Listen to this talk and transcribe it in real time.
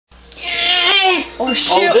Oh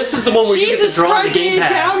shit! Oh, this is the one where you get to draw the Jesus Christ, I need to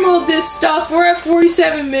gamepad. download this stuff. We're at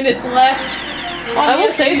 47 minutes left. I will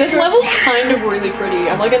say, this level's kind of really pretty.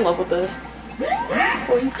 I'm like in love with this.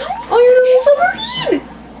 Oh, you're a little submarine!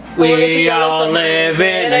 We all live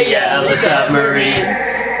in a yellow submarine.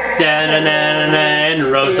 Da-na-na-na-na, and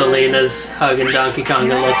Rosalina's hugging Donkey Kong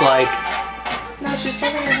to look like. No, she's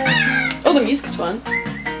holding her head. Oh, the music's fun.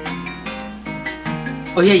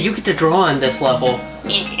 Oh yeah, you get to draw in this level.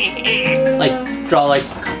 Like, draw like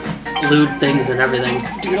lewd things and everything.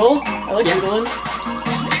 Doodle? I like doodling.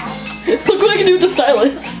 Look what I can do with the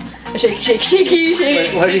stylus. I shake, shake, shaky,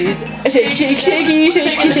 shake. Wait, what did you do? I shake, shake, shaky,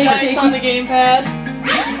 shaky, Shake the dice on the gamepad.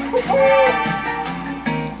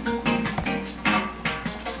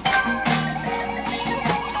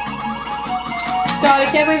 God, I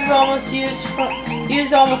can't believe we've almost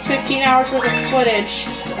used almost 15 hours worth of footage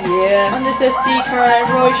Yeah. on this SD card. I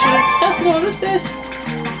really should have downloaded this.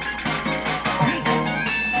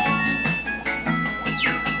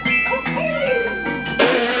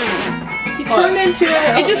 He turned into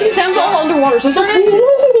a... It just sounds all underwater, so it's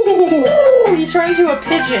like, He turned into a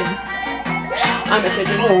pigeon. I'm a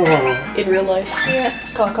pigeon. In real life. Yeah.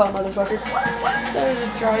 Caw, motherfucker. That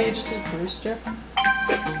was a draw you just as Brewster.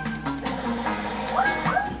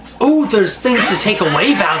 Oh, there's things to take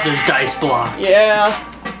away Bowser's dice blocks. Yeah.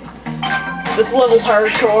 This level's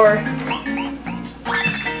hardcore.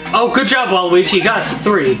 Oh, good job, Waluigi. You got us a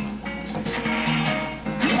 3.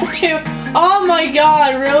 2. Oh my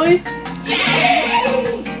god, really?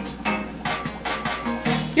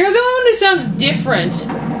 You're the only one who sounds different.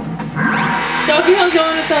 Donkey Kong's the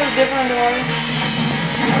only one that sounds different underwater.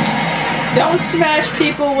 Don't smash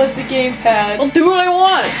people with the gamepad. I'll do what I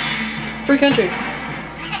want. Free country.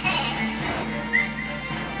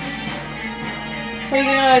 What do you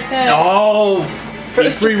think out of 10? Oh,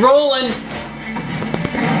 it's re-rolling.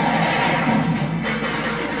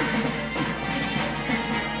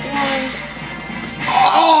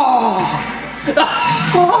 Oh!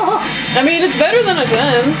 I mean, it's better than a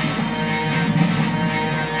 10.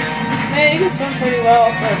 Man, you can swim pretty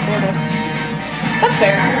well for a tortoise. That's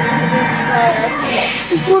fair.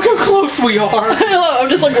 It's Look how close we are. I know, I'm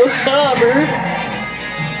just like, what's up, dude?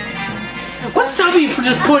 What's stopping you from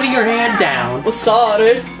just putting your hand down? What's up,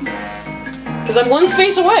 dude? Because I'm one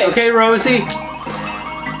space away. Okay, Rosie.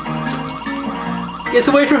 Get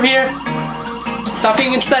away from here. Stop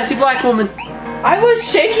being a sassy black woman. I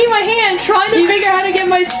was shaking my hand trying to figure out how to get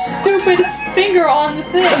my stupid finger on the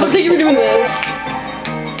thing. I looked like you were doing this.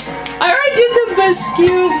 I already did the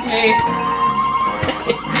excuse me.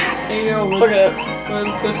 Hey yo, Fuck it up. what are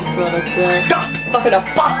the pussy products at? Fuck it up.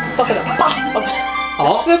 Fuck it up. Fuck.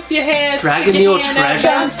 Oh, Flip your hand, Dragon stick your Meal hand out, treasure?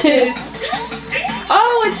 bounce titties.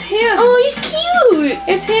 Oh, it's him! Oh, he's cute.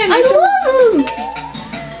 It's him! I love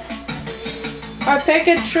him. Our pick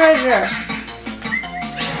a treasure.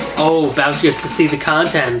 oh, Bowser gets to see the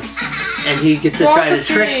contents, and he gets to try to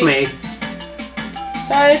trick me.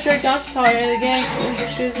 Try to trick Donkey Kong into the game into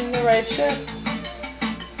choosing the right ship.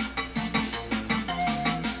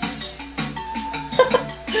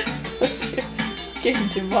 Getting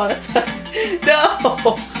too monetized.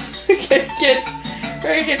 No! We're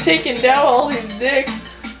gonna get taken down all these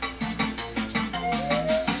dicks.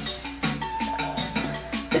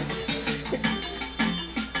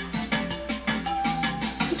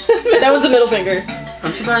 That one's a middle finger.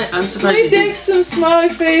 I'm surprised Three you didn't. dicks, some smiley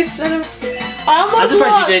face, and a... I almost I'm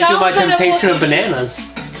surprised lost. you didn't do I my almost ended up temptation of looking-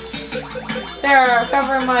 bananas. There, I'm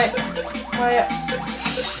covering my...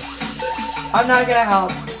 I'm not gonna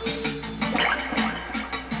help.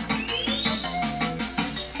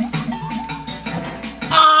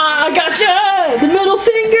 Ah, gotcha! The middle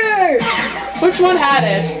finger! Which one had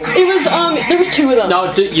it? It was, there was 2 of them.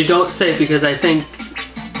 No, you don't say because I think.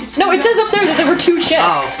 No, it says up there that there were 2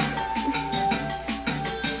 chests.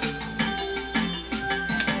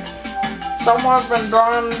 Someone's been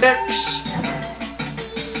drawing dicks.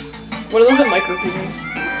 What are those in micro pieces?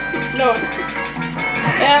 No.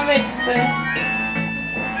 That makes sense.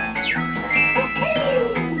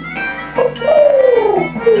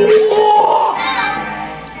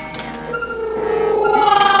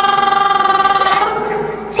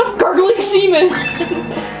 Stop gargling semen!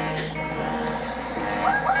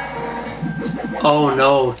 Oh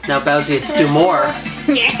no! Now Bowser gets to do more.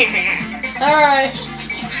 Alright.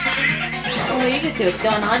 Well, you can see what's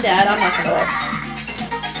going on, Dad. I'm not gonna look.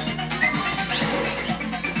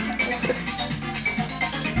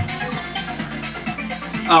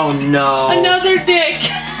 Oh no! Another dick!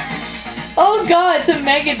 Oh god, it's a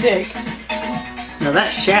mega dick. Now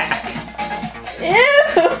that's Shaq. Ew!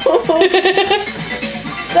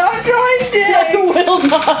 Stop drawing I dicks! will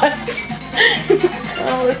not!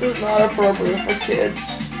 Oh, this is not appropriate for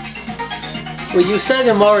kids. Well, you said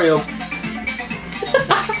in Mario.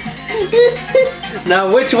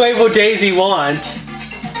 Now, which way will Daisy want?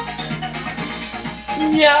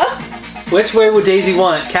 Yeah. Which way would Daisy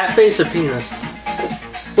want? Cat face or penis?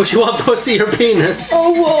 Would you want pussy or penis?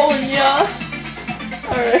 Oh, whoa, yeah.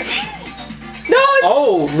 Alright. No, it's...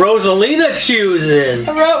 Oh, Rosalina chooses!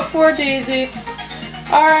 I wrote for Daisy.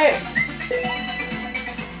 Alright.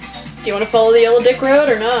 Do you want to follow the yellow dick road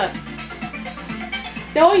or not?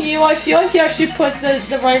 No, you. I feel like you actually put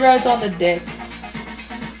the right routes on the dick.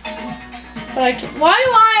 But I can't. Why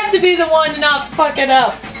do I have to be the one to not fuck it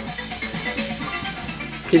up?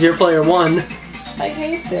 Because you're player 1. I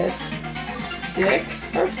hate this. Dick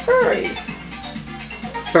or furry?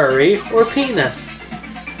 Furry or penis?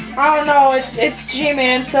 I don't know. It's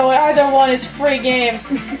G-Man, so either one is free game.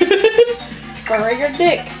 Furry or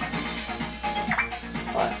dick?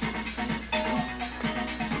 What?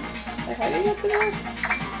 How do you get to that?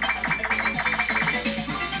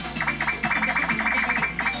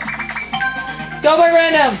 Go by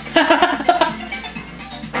random!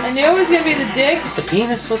 I knew it was gonna be the dick. The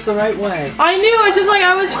penis was the right way. I knew, it's just like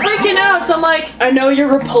I was freaking out, so I'm like... I know your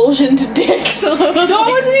repulsion to dicks, so I was No, like,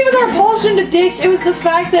 it wasn't even the repulsion to dicks, it was the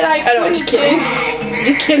fact that I know, just kidding.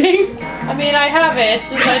 Just kidding. I mean, I have it, it's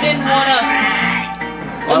just I didn't wanna...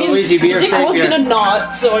 I mean, Luigi, be the dick was savior. gonna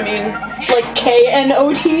knot, so I mean, like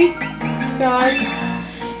K-N-O-T. God.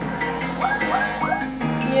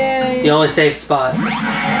 Yay. The only safe spot.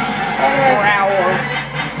 Alright.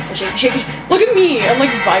 Shake, shake, shake. Look at me, I'm like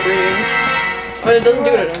vibrating. But it doesn't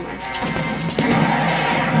do it anymore.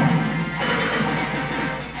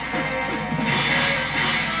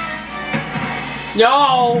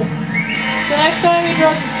 No! So next time he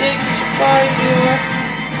draws a dick, you should probably do it.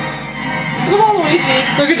 Look at Waluigi.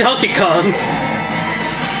 Look at Donkey Kong.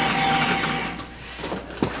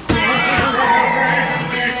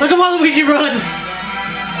 Look at Waluigi run!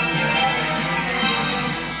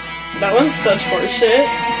 That one's such horseshit.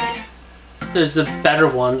 There's a better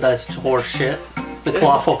one that's horseshit. The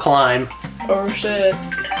Clawful Climb. Oh shit.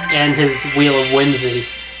 And his Wheel of Whimsy.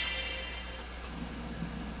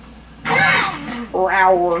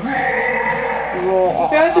 Row. I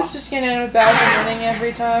feel like this is just gonna end with Bowser winning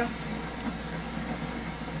every time.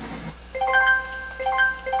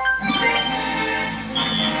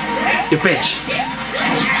 You bitch!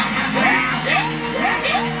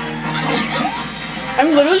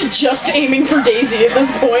 I'm literally just aiming for Daisy at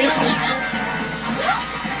this point.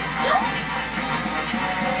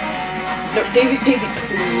 No, Daisy, Daisy,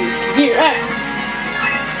 please. Come here. Ah.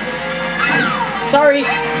 Sorry.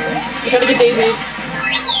 I'm trying to get Daisy.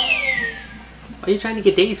 Why are you trying to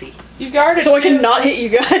get Daisy? You guarded So I two. can not hit you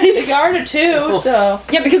You guys. guarded two, so...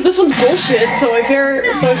 Yeah, because this one's bullshit, so I figured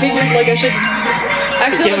like I should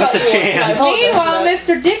accidentally Give us got a you once, and I chance. apologize for Meanwhile, that.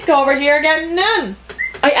 Mr. Dick over here got none.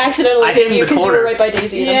 I accidentally I hit hit you in the because you corner. were right by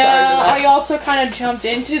Daisy, and Yeah, I'm sorry I for that. also kind of jumped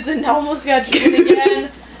into the... almost got you again.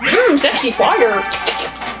 Sexy fire!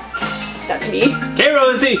 That's me. Okay,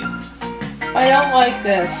 Rosie! I don't like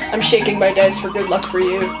this. I'm shaking my dice for good luck for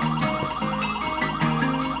you.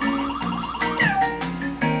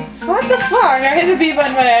 What the fuck? I hit the B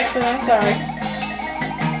button by accident, I'm sorry.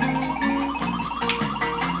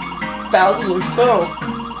 Bowsers are so...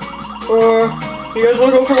 You guys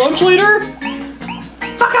wanna go for lunch later?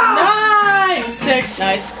 Fuck off! 9! 6.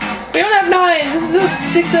 Nice. We don't have 9s, this is a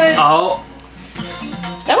 6-sided... Oh,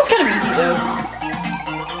 That one's kind of easy though.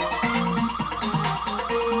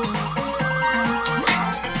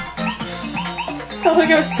 I felt like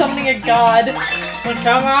I was summoning a god. Just like,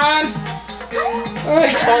 come on!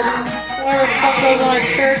 Alright, whatever the fuck goes on in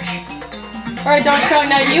church. Alright, Donkey Kong,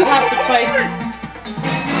 now you have to fight.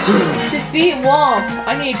 Defeat Womp.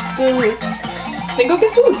 I need food. Then go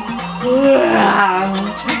get food.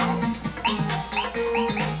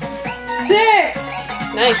 6!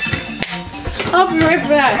 Nice. I'll be right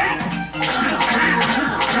back.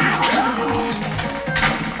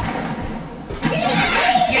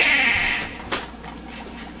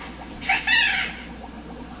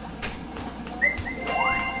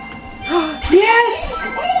 Yes!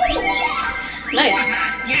 Nice.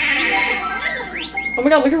 Oh my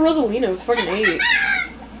god, look at Rosalina with fucking 8.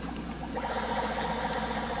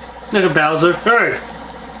 look at Bowser. Hey!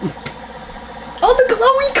 Oh, the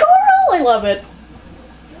glowy coral! I love it.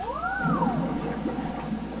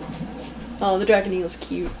 Oh, the dragon eel's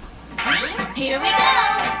cute. Here we go!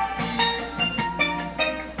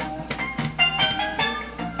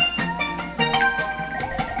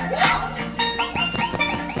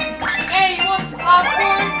 Hey, you want some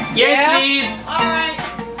popcorn? Yeah, please! Alright.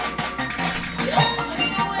 Let me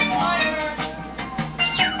know when it's my turn.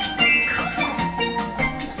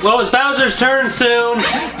 Well, it's Bowser's turn soon.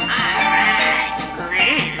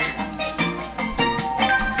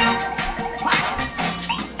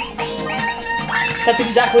 That's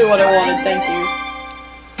exactly what I wanted, thank you.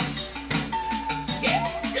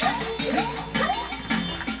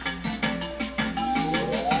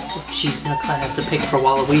 Jeez, now Clyde has to pick for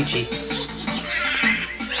Waluigi.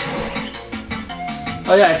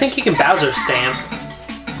 Oh yeah, I think you can Bowser stamp.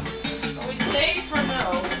 Are we safe or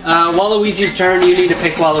no? Waluigi's turn, you need to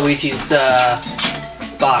pick Waluigi's,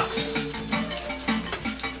 box.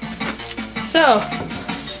 So,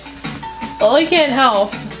 well, he can't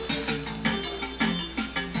help.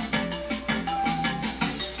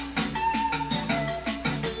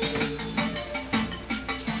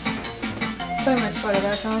 Put my sweater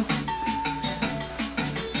back on.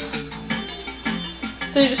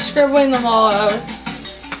 So you're just scribbling them all out.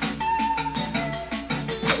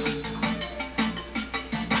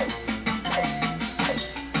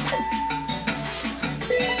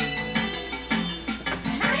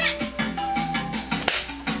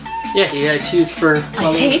 Yeah, you gotta choose for I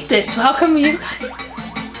Waluigi. hate this. How come you?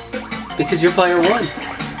 Because you're player 1.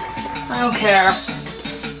 I don't care.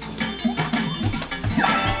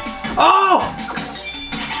 Oh!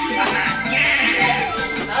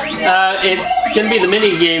 It's gonna be the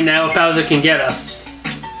mini game now if Bowser can get us.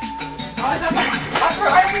 I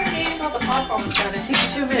was getting all the popcorn started. It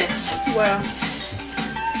takes 2 minutes. Wow.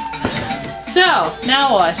 So,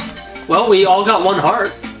 now what? Well, we all got 1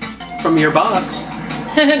 heart from your box.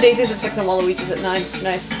 Daisy's at 6 and Waluigi's at 9.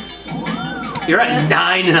 Nice. You're at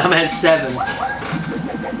 9 and I'm at 7.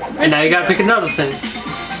 And now you gotta pick another thing.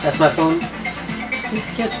 That's my phone.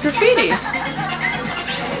 Get graffiti.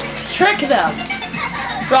 Trick them.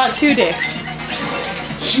 Draw 2 dicks.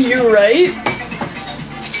 You right?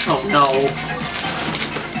 Oh no.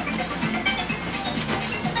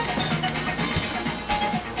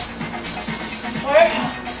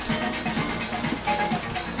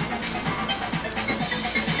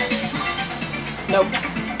 Nope.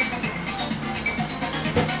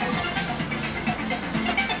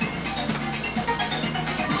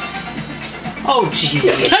 Oh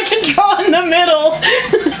jeez. I can draw in the middle!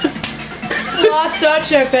 Lost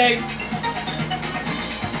touch, I think.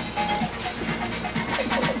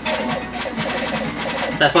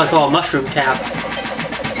 That's what I call a mushroom cap.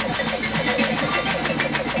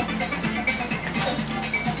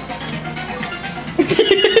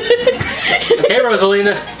 Okay,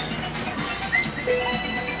 Rosalina.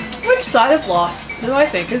 Which side of lost do I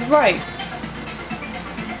think is right?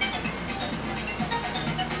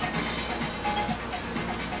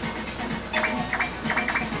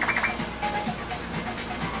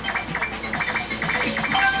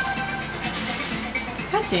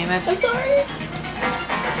 God damn it. I'm sorry.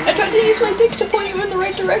 I tried to use my dick to point you in the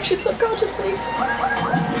right direction subconsciously.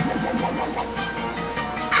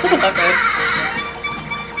 Wasn't that good?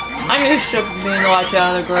 I'm used to being locked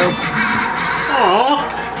out of the group.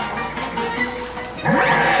 Aww.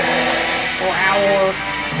 Wow.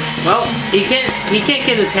 Well, he can't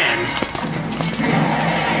get a 10.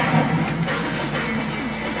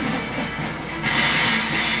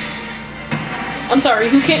 I'm sorry,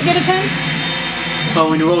 who can't get a 10? Well,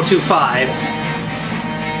 when you roll 2 5s,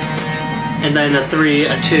 and then a 3,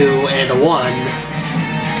 a 2, and a 1.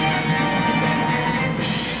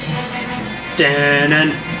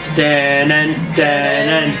 Dan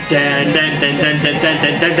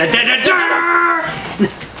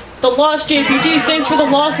The lost JPG stands for the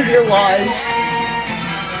loss of your lives.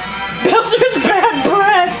 Bowser's bad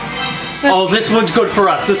breath! Oh, this one's good for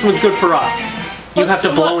us. This one's good for us. You have to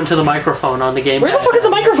What's blow into the microphone on the game. Where the fuck is the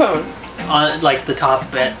microphone? Like the top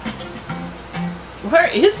bit. Where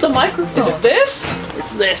is the microphone? Is it this?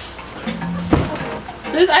 It's this.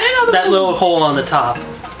 I didn't know there That was little hole on the top.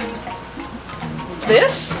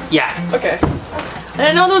 This? Yeah. Okay. I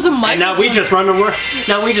didn't know there was a microphone. And now we just run around.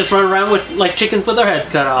 Now we just run around with like chickens with their heads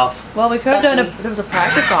cut off. Well, we could have That's done me. there was a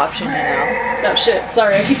practice option, you know. Oh shit,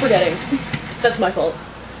 sorry, I keep forgetting. That's my fault.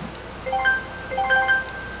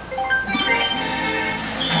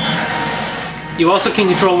 You also can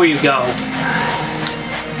control where you go.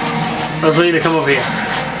 Rosalina, come over here.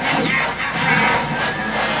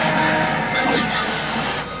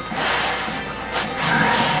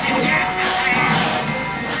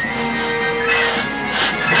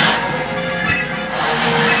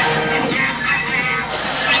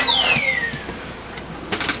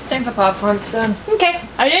 I think the popcorn's done. Okay.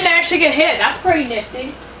 I didn't actually get hit. That's pretty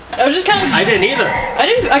nifty. I was just kind of. I didn't either.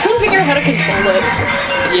 I couldn't figure out how to control it.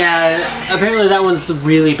 Yeah, apparently that one's a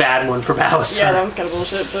really bad one for Bowser. Yeah, that one's kind of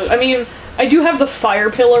bullshit, but I mean, I do have the fire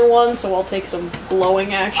pillar one, so I'll take some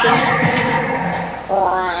blowing action.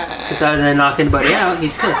 If that doesn't knock anybody out,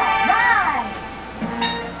 he's good.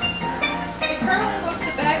 Hey, Carmen, look,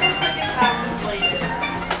 the bag looks like it's half deflated.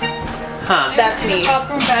 Huh. That's The me.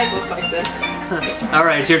 popcorn bag look like this.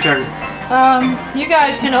 Alright, it's your turn. You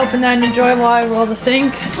guys can open that and enjoy while I roll the thing.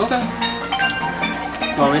 Okay.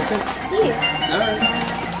 Want me to? Yeah. Alright.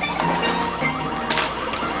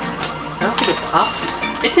 I don't think it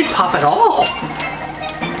popped. It didn't pop at all.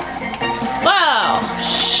 Wow!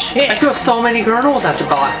 I Shit! threw so many girls at the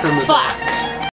bottom of Fuck! that.